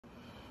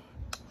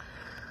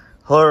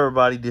Hello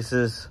everybody, this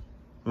is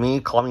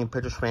me, Columbia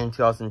Pictures Fan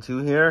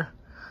 2002 here.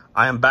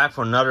 I am back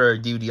for another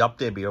DVD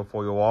update video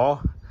for you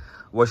all,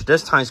 which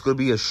this time is going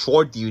to be a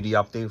short DVD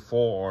update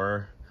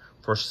for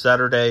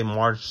Saturday,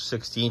 March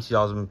 16,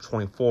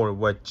 2024,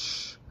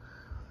 which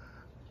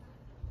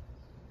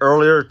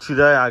earlier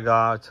today I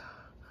got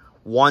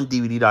one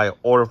DVD that I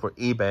ordered for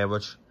eBay,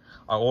 which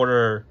I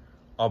ordered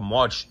on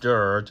March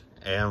 3rd,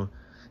 and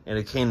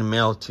it came in the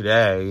mail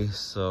today,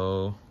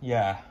 so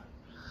yeah.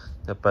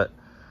 But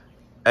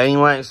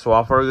anyway, so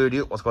without further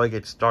ado, let's go ahead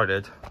and get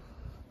started.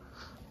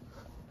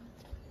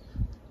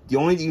 The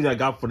only DVD I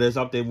got for this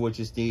update, which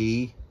is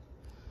the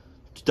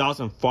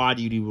 2005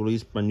 DVD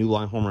released by New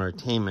Line Home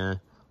Entertainment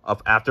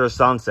of After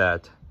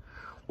Sunset,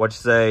 which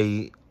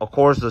is of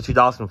course, the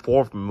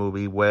 2004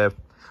 movie with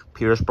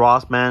Pierce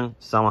Brosnan,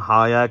 Salma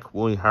Hayek,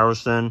 Woody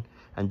Harrelson,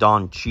 and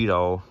Don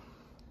Cheadle.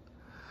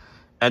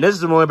 And this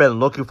is a movie I've been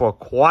looking for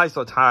quite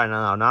some time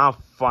now. Now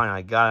finally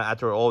I got it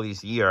after all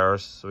these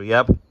years. So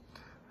yep.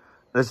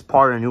 This is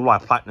part of the New Line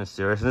Platinum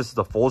series, and this is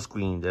the full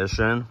screen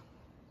edition.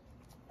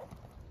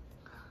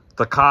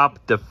 The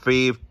cop, the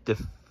thief, the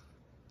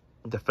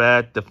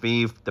fed, the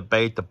thief, the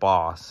bait, the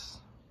boss.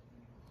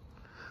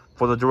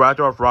 For the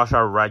director of Rush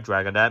Hour Red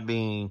Dragon, that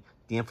being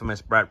the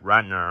infamous Brett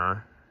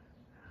Ratner.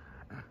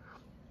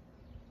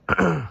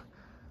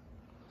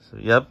 So,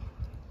 yep.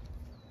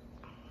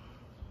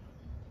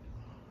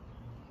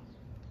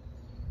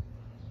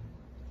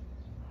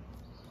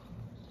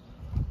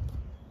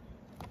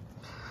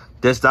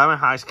 This Diamond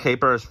Heist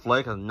caper's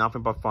flick has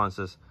nothing but fun,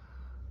 says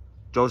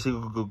Josie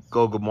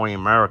Go Good Morning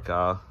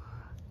America.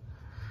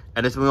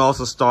 And this movie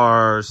also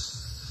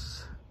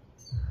stars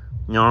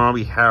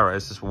Naomie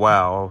Harris as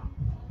well.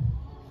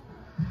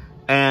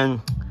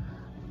 And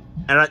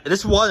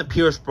this was a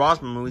Pierce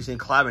Brosnan movie in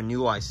collab with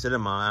New Line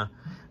Cinema.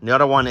 And the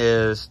other one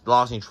is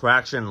Lost in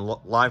Traction and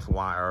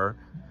LiveWire,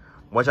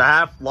 which I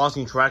have Lost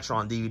in Traction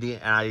on DVD,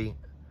 and I'm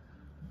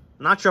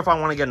not sure if I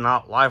want to get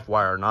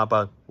LiveWire or not,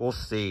 but we'll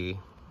see.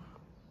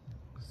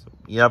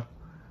 Yep.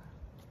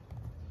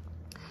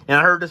 And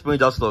I heard this movie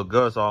does look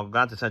good, so I'm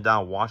going to sit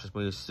down and watch this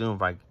movie soon.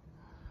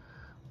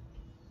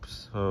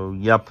 So,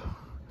 yep.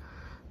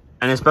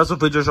 And the special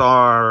features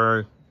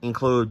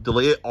include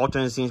deleted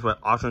alternate scenes with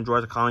optional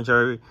director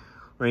commentary,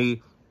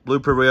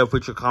 blooper reel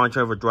feature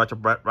commentary with director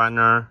Brett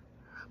Ratner,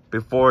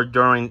 before,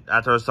 during,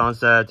 after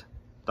sunset,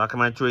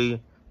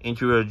 documentary,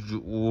 interview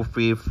with Wolf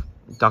Thief,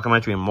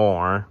 documentary, and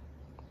more.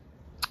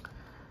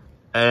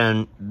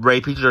 And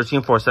rated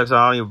PG-13 for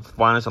sexuality,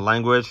 violence, and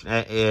language.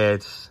 And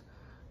it's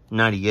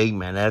 98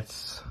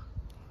 minutes.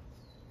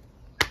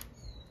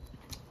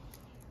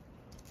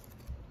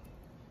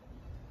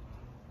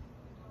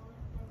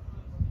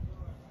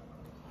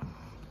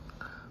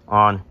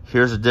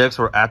 Here's the discs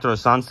for After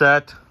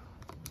Sunset.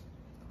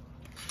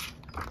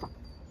 And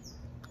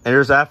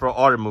here's that for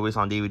other movies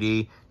on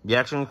DVD. The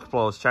action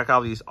explodes. Check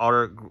out these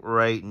other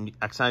great,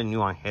 exciting New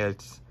Line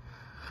hits.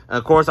 And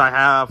of course, I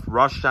have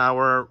Rush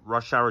Hour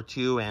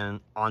 2,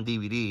 and on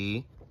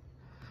DVD.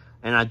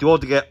 And I do have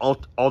to get All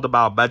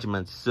About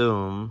Benjamin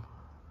soon.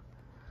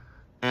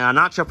 And I'm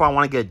not sure if I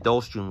want to get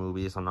those two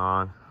movies or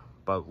not,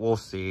 but we'll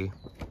see.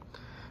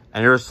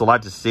 And here's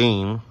Selected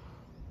Scene,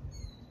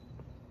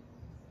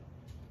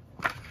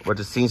 with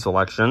the scene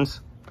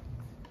selections.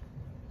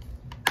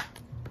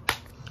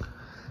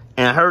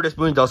 And I heard this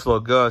movie does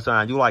look good, so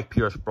I do like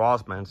Pierce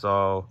Brosnan,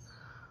 so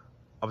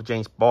of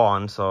James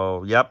Bond,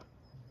 so yep.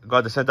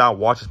 Got to sit down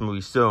and watch this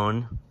movie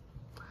soon.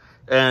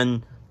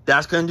 And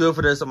that's gonna do it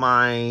for this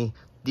my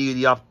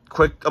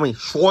short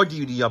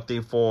DVD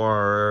update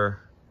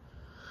for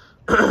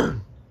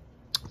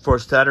for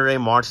Saturday,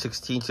 March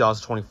 16,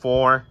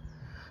 2024.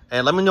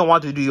 And let me know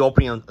what to do the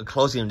opening and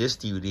closing of this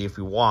DVD if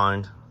you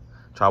want.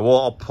 So I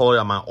will upload it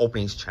on my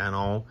openings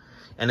channel.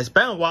 And it's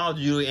been a while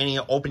to do any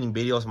opening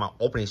videos on my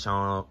openings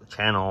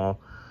channel.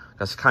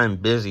 That's kind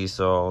of busy,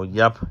 so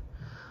yep.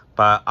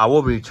 But I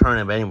will return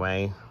it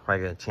anyway. I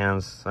get a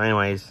chance.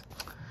 Anyways,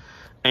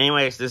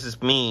 this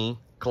is me,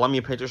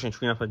 Columbia Pictures and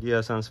Trina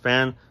Padilla Sons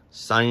fan,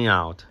 signing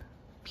out.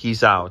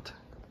 Peace out.